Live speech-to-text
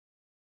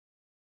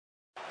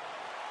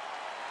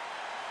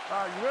You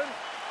ready?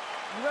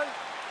 You ready?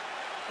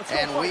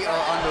 And we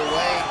are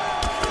underway.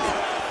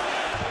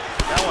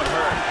 That one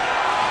hurt.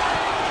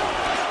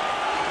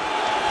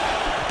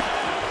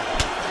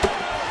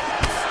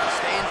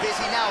 Staying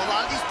busy now. A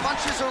lot of these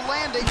punches are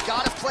landing.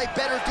 Got to play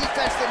better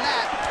defense than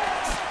that.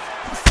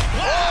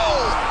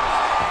 Whoa!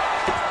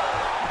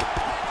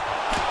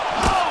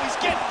 Oh, he's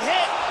getting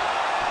hit.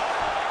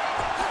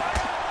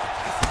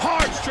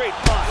 Hard straight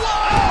punch.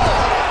 Whoa!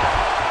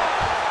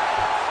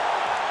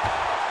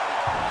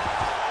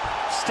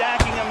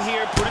 Stacking him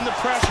here, putting the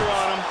pressure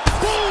on him.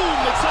 Boom!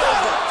 It's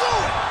over.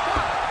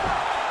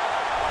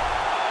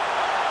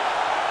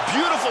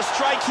 Beautiful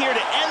strike here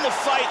to end the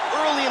fight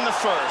early in the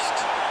first.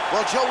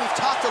 Well, Joe, we've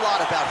talked a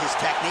lot about his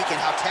technique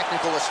and how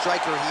technical a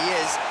striker he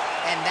is,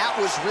 and that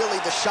was really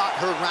the shot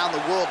heard around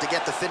the world to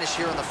get the finish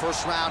here in the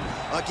first round.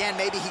 Again,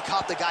 maybe he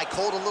caught the guy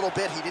cold a little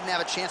bit. He didn't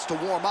have a chance to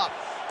warm up,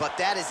 but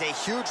that is a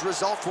huge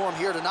result for him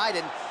here tonight,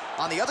 and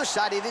on the other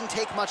side, he didn't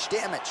take much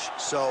damage.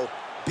 So,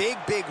 big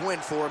win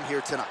for him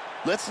here tonight.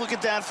 Let's look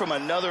at that from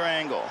another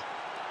angle.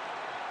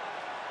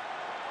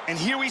 And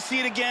here we see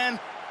it again.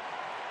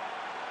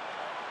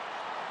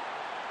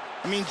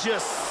 I mean,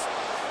 just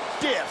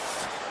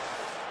stiff.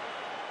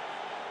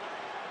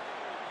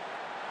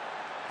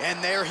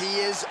 And there he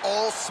is,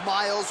 all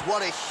smiles.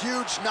 What a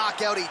huge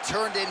knockout he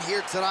turned in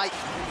here tonight.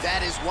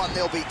 That is one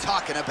they'll be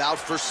talking about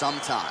for some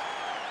time.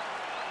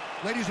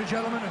 Ladies and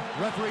gentlemen,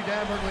 referee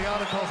Dan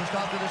Bergliano calls a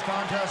stop to this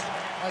contest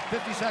at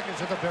 50 seconds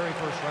of the very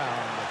first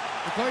round.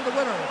 Declaring the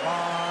winner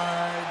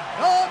by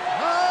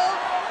knockout,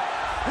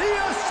 the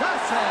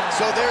Assassin.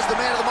 So there's the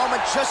man of the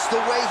moment, just the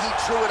way he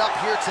drew it up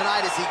here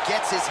tonight as he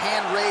gets his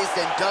hand raised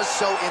and does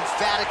so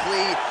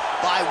emphatically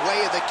by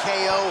way of the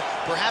KO.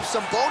 Perhaps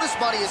some bonus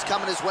money is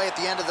coming his way at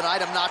the end of the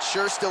night. I'm not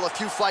sure. Still a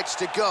few fights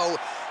to go.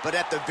 But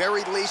at the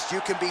very least,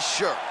 you can be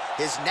sure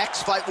his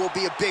next fight will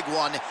be a big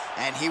one,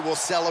 and he will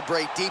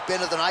celebrate deep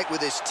into the night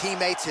with his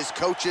teammates, his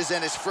coaches,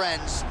 and his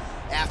friends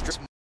after